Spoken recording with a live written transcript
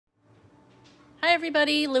Hi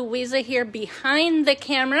everybody, Louisa here behind the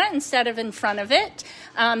camera instead of in front of it.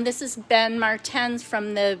 This is Ben Martens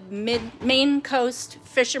from the Maine Coast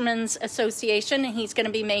Fishermen's Association, and he's going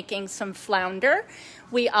to be making some flounder.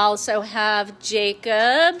 We also have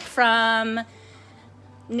Jacob from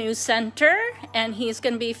New Center, and he's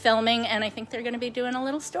going to be filming, and I think they're going to be doing a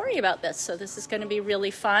little story about this, so this is going to be really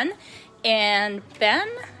fun. And Ben,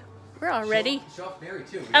 we're already... Show off Mary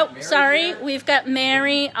too. Oh, sorry. We've got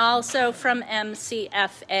Mary also from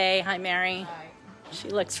MCFA. Hi, Mary. Hi. She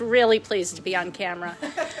looks really pleased to be on camera.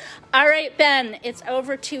 All right, Ben, it's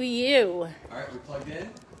over to you. All right, we plugged in?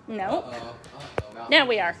 Nope. Now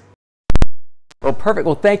we are. Well, perfect.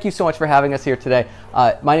 Well, thank you so much for having us here today.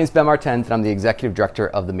 My name is Ben Martens, and I'm the Executive Director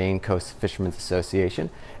of the Maine Coast Fishermen's Association.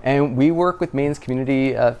 And we work with Maine's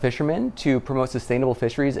community fishermen to promote sustainable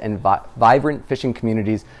fisheries and vibrant fishing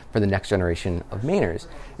communities for the next generation of Mainers.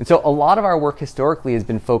 And so a lot of our work historically has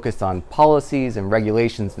been focused on policies and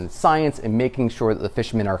regulations and science and making sure that the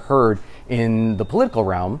fishermen are heard in the political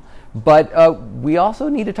realm. But we also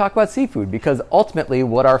need to talk about seafood, because ultimately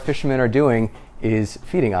what our fishermen are doing is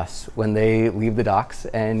feeding us when they leave the docks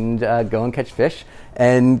and go and catch fish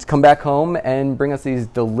and come back home and bring us these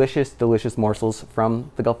delicious, delicious morsels from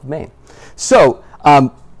the Gulf of Maine. So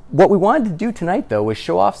what we wanted to do tonight, though, was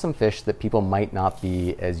show off some fish that people might not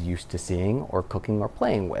be as used to seeing or cooking or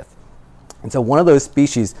playing with. And so one of those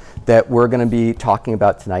species that we're going to be talking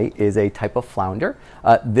about tonight is a type of flounder.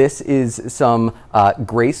 This is some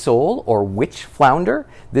gray sole or witch flounder.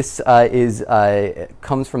 This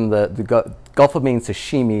comes from the Gulf of Maine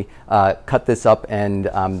sashimi. Cut this up and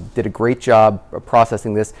did a great job of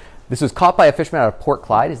processing this. This was caught by a fisherman out of Port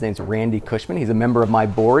Clyde. His name's Randy Cushman. He's a member of my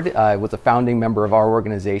board, was a founding member of our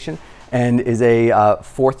organization, and is a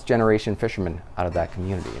fourth generation fisherman out of that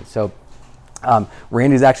community. And so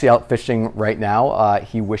Randy's actually out fishing right now.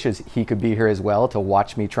 He wishes he could be here as well to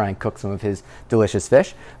watch me try and cook some of his delicious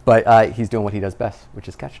fish, but he's doing what he does best, which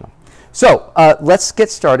is catching them. So let's get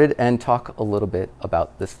started and talk a little bit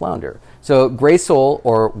about this flounder. So gray sole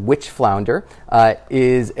or witch flounder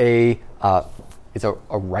is a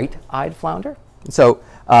right-eyed flounder. So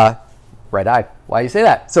right-eyed, why do you say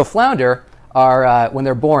that? So flounder are, when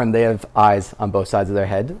they're born, they have eyes on both sides of their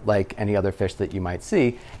head, like any other fish that you might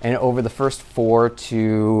see. And over the first 4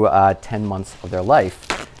 to 10 months of their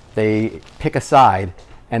life, they pick a side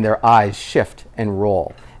and their eyes shift and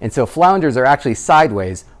roll. And so flounders are actually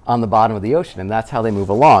sideways on the bottom of the ocean, and that's how they move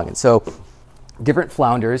along. And so different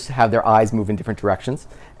flounders have their eyes move in different directions,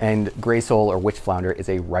 and gray sole or witch flounder is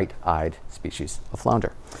a right-eyed species of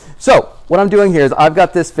flounder. So what I'm doing here is I've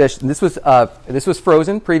got this fish, and this was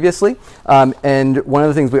frozen previously, and one of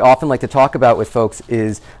the things we often like to talk about with folks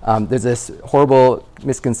is there's this horrible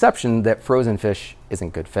misconception that frozen fish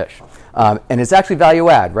isn't good fish. And it's actually value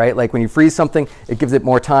add, right? Like when you freeze something, it gives it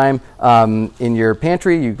more time in your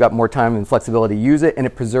pantry, you've got more time and flexibility to use it, and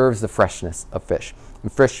it preserves the freshness of fish.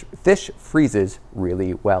 And fish freezes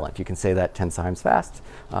really well. If you can say that 10 times fast,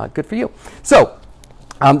 good for you. So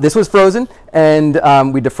this was frozen, and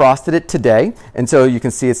we defrosted it today. And so you can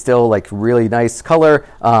see it's still like really nice color.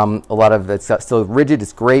 A lot of it's still rigid.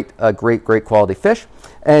 It's great, great quality fish.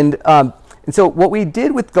 And so what we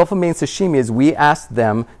did with Gulf of Maine sashimi is we asked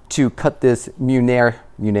them to cut this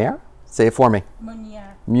meunière, say it for me.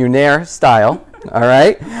 Meunière style, all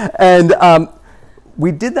right? And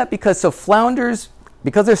we did that because flounders,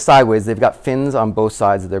 because they're sideways, they've got fins on both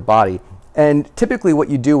sides of their body. And typically what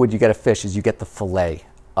you do when you get a fish is you get the fillet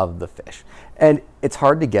of the fish. And it's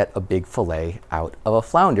hard to get a big fillet out of a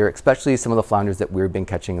flounder, especially some of the flounders that we've been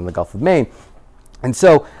catching in the Gulf of Maine. And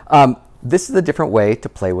so this is a different way to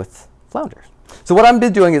play with flounders. So what I've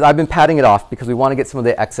been doing is I've been patting it off because we want to get some of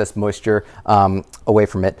the excess moisture away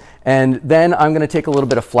from it. And then I'm going to take a little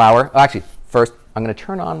bit of flour. Actually, first I'm going to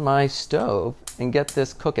turn on my stove and get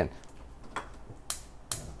this cooking.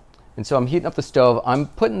 And so I'm heating up the stove. I'm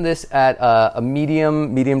putting this at a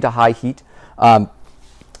medium to high heat.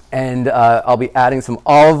 And I'll be adding some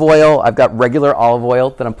olive oil. I've got regular olive oil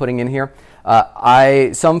that I'm putting in here.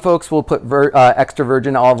 Some folks will put extra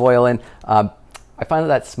virgin olive oil in. I find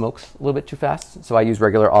that smokes a little bit too fast, so I use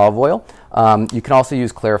regular olive oil. You can also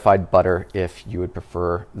use clarified butter if you would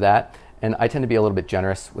prefer that. And I tend to be a little bit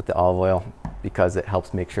generous with the olive oil because it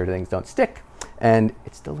helps make sure things don't stick. And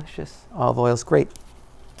it's delicious. Olive oil is great.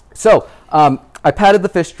 So I patted the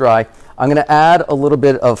fish dry. I'm going to add a little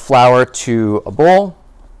bit of flour to a bowl.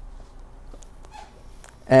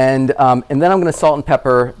 And then I'm going to salt and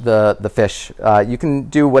pepper the fish. You can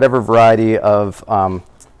do whatever variety of,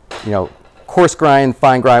 coarse grind,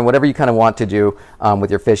 fine grind, whatever you kind of want to do with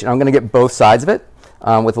your fish. And I'm going to get both sides of it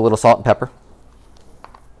with a little salt and pepper.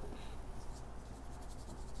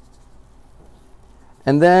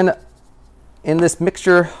 And then in this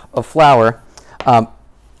mixture of flour, I'm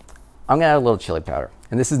going to add a little chili powder.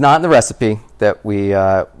 And this is not in the recipe that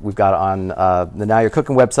we've got on the Now You're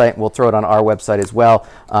Cooking website. We'll throw it on our website as well.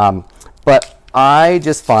 But I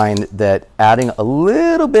just find that adding a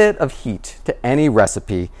little bit of heat to any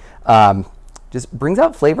recipe just brings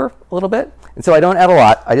out flavor a little bit. And so I don't add a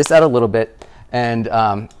lot. I just add a little bit. And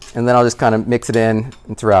then I'll just kind of mix it in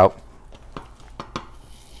and throughout.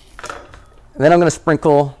 And then I'm going to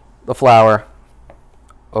sprinkle the flour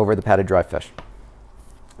over the patted dry fish.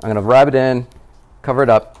 I'm going to rub it in, cover it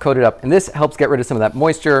up, coat it up, and this helps get rid of some of that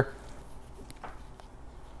moisture.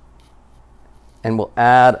 And we'll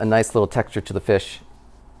add a nice little texture to the fish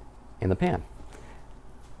in the pan.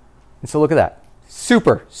 And so look at that.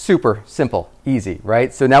 Super, super simple, easy,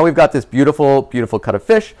 right? So now we've got this beautiful, beautiful cut of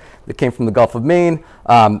fish that came from the Gulf of Maine.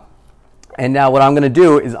 And now what I'm going to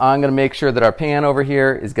do is I'm going to make sure that our pan over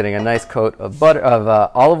here is getting a nice coat of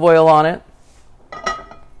olive oil on it.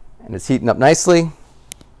 And it's heating up nicely.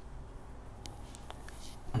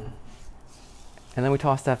 And then we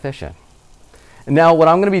toss that fish in. And now what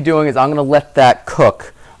I'm going to be doing is I'm going to let that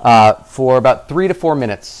cook for about 3 to 4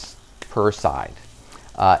 minutes per side.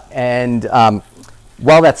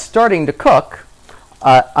 While that's starting to cook,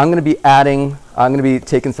 I'm going to be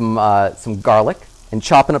taking some garlic and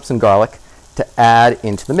chopping up some garlic to add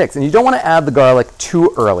into the mix. And you don't want to add the garlic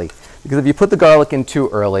too early, because if you put the garlic in too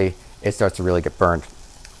early, it starts to really get burned.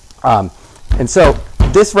 And so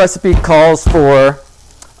this recipe calls for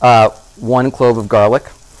 1 clove of garlic,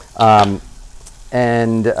 but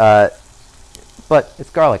it's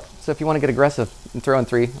garlic. So if you want to get aggressive and throw in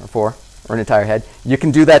 3 or 4 or an entire head, you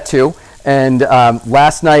can do that too. And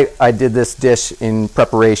last night I did this dish in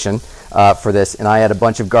preparation for this, and I had a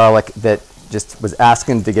bunch of garlic that just was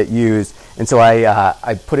asking to get used. And so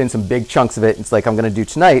I put in some big chunks of it. It's like I'm going to do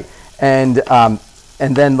tonight. And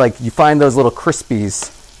then like you find those little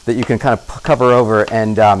crispies that you can kind of cover over,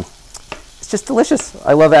 and it's just delicious.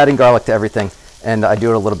 I love adding garlic to everything, and I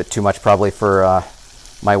do it a little bit too much probably for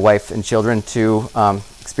my wife and children to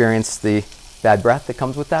experience the bad breath that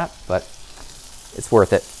comes with that, but it's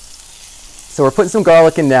worth it. So we're putting some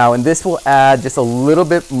garlic in now, and this will add just a little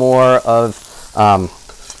bit more of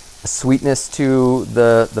sweetness to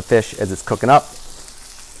the fish as it's cooking up.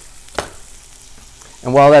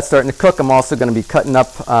 And while that's starting to cook, I'm also going to be cutting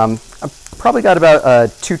up, I've probably got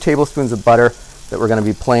about 2 tablespoons of butter that we're going to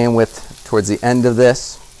be playing with towards the end of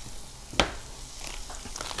this.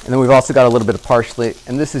 And then we've also got a little bit of parsley,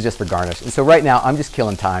 and this is just for garnish. And so right now I'm just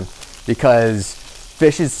killing time because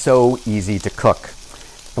fish is so easy to cook.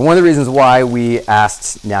 And one of the reasons why we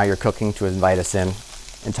asked Now You're Cooking to invite us in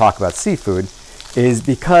and talk about seafood is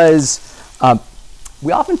because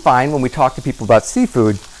we often find when we talk to people about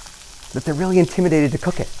seafood that they're really intimidated to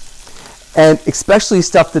cook it. And especially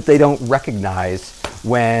stuff that they don't recognize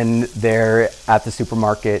when they're at the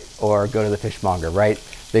supermarket or go to the fishmonger, right?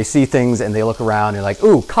 They see things and they look around and like,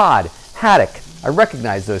 ooh, cod, haddock, I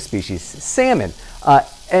recognize those species, salmon.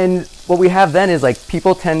 And what we have then is like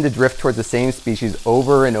people tend to drift towards the same species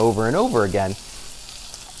over and over and over again.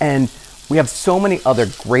 And we have so many other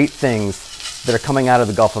great things that are coming out of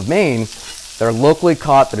the Gulf of Maine that are locally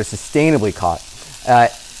caught, that are sustainably caught.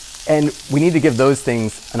 And we need to give those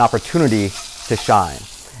things an opportunity to shine.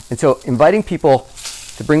 And so inviting people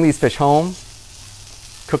to bring these fish home,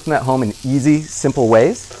 cook them at home in easy, simple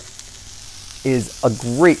ways is a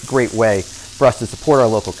great, great way for us to support our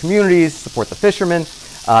local communities, support the fishermen,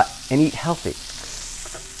 and eat healthy.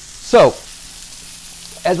 So,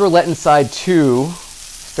 as we're letting side 2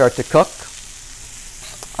 start to cook,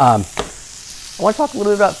 I want to talk a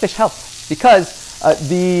little bit about fish health, because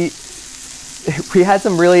we had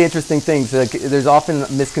some really interesting things. Like, there's often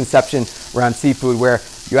a misconception around seafood where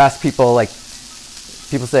you ask people, like,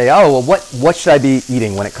 people say, oh, well, what should I be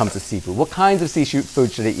eating when it comes to seafood? What kinds of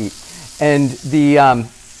seafood should I eat? And the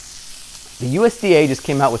USDA just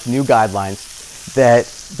came out with new guidelines that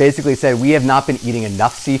basically said we have not been eating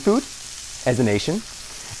enough seafood as a nation,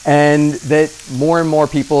 and that more and more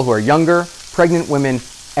people who are younger, pregnant women,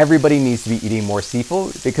 everybody needs to be eating more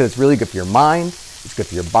seafood because it's really good for your mind, it's good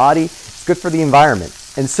for your body, it's good for the environment.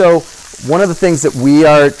 And so one of the things that we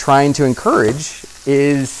are trying to encourage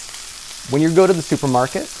is when you go to the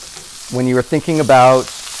supermarket, when you are thinking about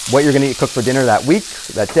what you're going to cook for dinner that week,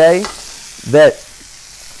 that day, that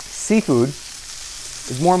seafood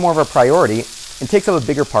is more and more of a priority and takes up a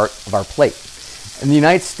bigger part of our plate. In the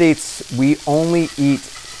United States, we only eat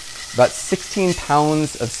about 16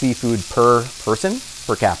 pounds of seafood per person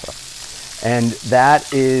per capita. And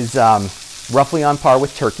that is roughly on par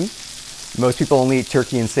with turkey. Most people only eat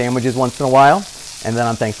turkey in sandwiches once in a while, and then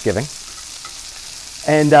on Thanksgiving.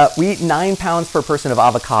 And we eat 9 pounds per person of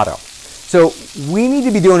avocado. So we need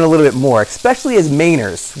to be doing a little bit more, especially as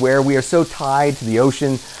Mainers, where we are so tied to the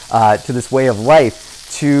ocean, to this way of life,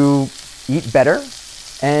 to eat better.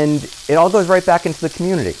 And it all goes right back into the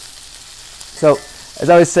community. So as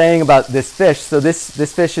I was saying about this fish, so this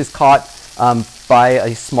fish is caught by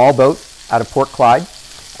a small boat out of Port Clyde.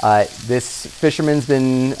 This fisherman's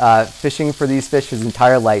been fishing for these fish his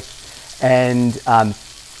entire life. And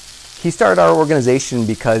he started our organization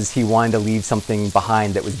because he wanted to leave something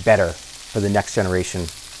behind that was better for the next generation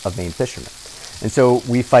of Maine fishermen. And so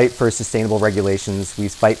we fight for sustainable regulations. We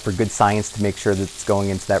fight for good science to make sure that it's going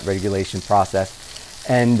into that regulation process.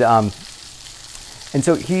 And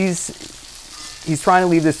so he's trying to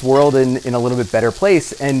leave this world in a little bit better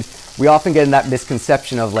place. And we often get in that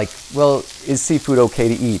misconception of like, well, is seafood okay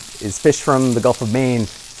to eat? Is fish from the Gulf of Maine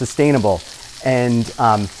sustainable? And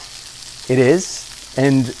it is.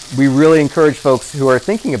 And we really encourage folks who are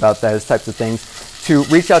thinking about those types of things to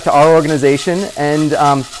reach out to our organization and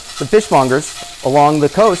the fishmongers along the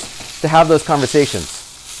coast to have those conversations.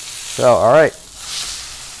 So, all right.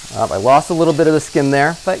 I lost a little bit of the skin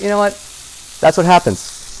there, but you know what? That's what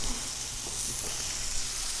happens.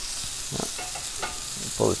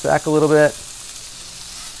 Pull this back a little bit.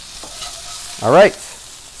 All right.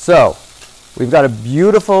 So, we've got a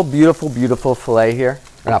beautiful, beautiful, beautiful fillet here.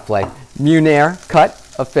 Or not fillet, meunière cut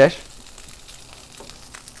of fish.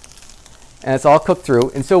 And it's all cooked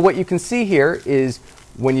through. And so what you can see here is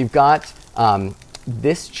when you've got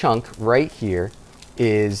this chunk right here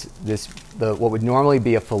is what would normally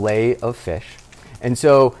be a fillet of fish. And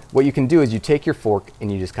so what you can do is you take your fork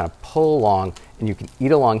and you just kind of pull along and you can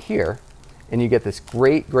eat along here and you get this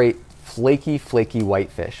great, great flaky, flaky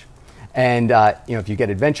white fish. And if you get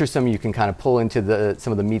adventuresome, you can kind of pull into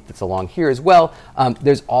some of the meat that's along here as well.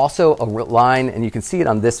 There's also a line, and you can see it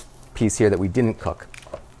on this piece here that we didn't cook.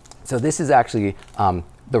 So this is actually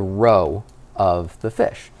the roe of the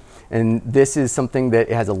fish. And this is something that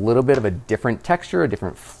has a little bit of a different texture, a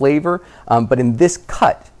different flavor. But in this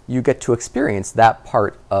cut, you get to experience that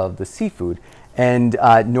part of the seafood. And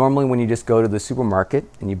normally when you just go to the supermarket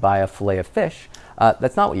and you buy a fillet of fish,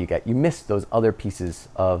 that's not what you get. You miss those other pieces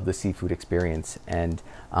of the seafood experience and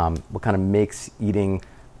what kind of makes eating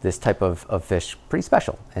this type of fish pretty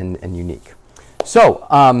special and unique. So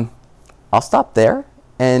I'll stop there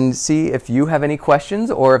and see if you have any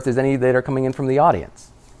questions or if there's any that are coming in from the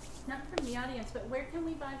audience. Not from the audience, but where can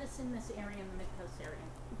we buy this in this area, in the Mid-Coast area?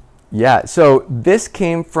 Yeah, so this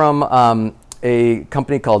came from a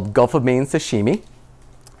company called Gulf of Maine Sashimi.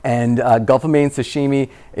 And Gulf of Maine Sashimi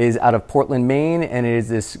is out of Portland, Maine, and it is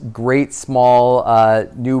this great small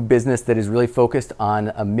new business that is really focused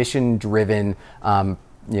on a mission-driven,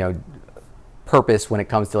 purpose when it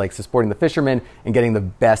comes to like supporting the fishermen and getting the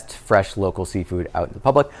best fresh local seafood out in the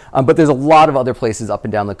public. But there's a lot of other places up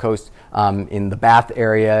and down the coast in the Bath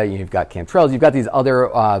area. You've got Cantrell's. You've got these other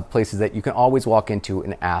places that you can always walk into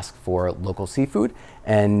and ask for local seafood.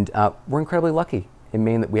 And we're incredibly lucky in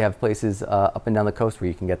Maine that we have places up and down the coast where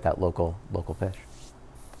you can get that local fish.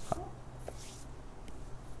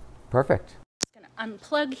 Perfect.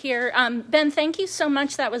 Unplug here. Ben, thank you so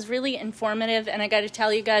much. That was really informative, and I got to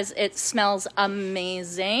tell you guys, it smells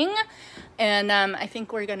amazing. And I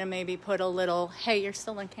think we're going to maybe put a little, hey, you're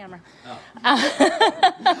still on camera. Oh.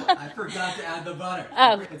 I forgot to add the butter.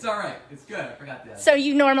 Oh. It's all right. It's good. I forgot to add So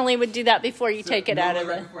you normally would do that before you take it out of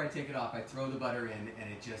it? Right before I take it off, I throw the butter in,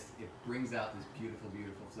 and it brings out this beautiful,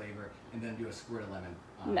 beautiful flavor, and then do a squirt of lemon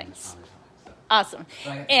on the top. So. Awesome.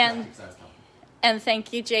 And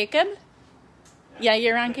thank you, Jacob. Yeah,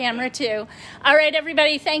 you're on camera too. All right,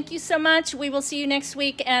 everybody, thank you so much. We will see you next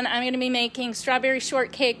week, and I'm going to be making strawberry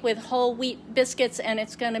shortcake with whole wheat biscuits, and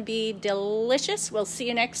it's going to be delicious. We'll see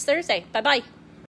you next Thursday. Bye-bye.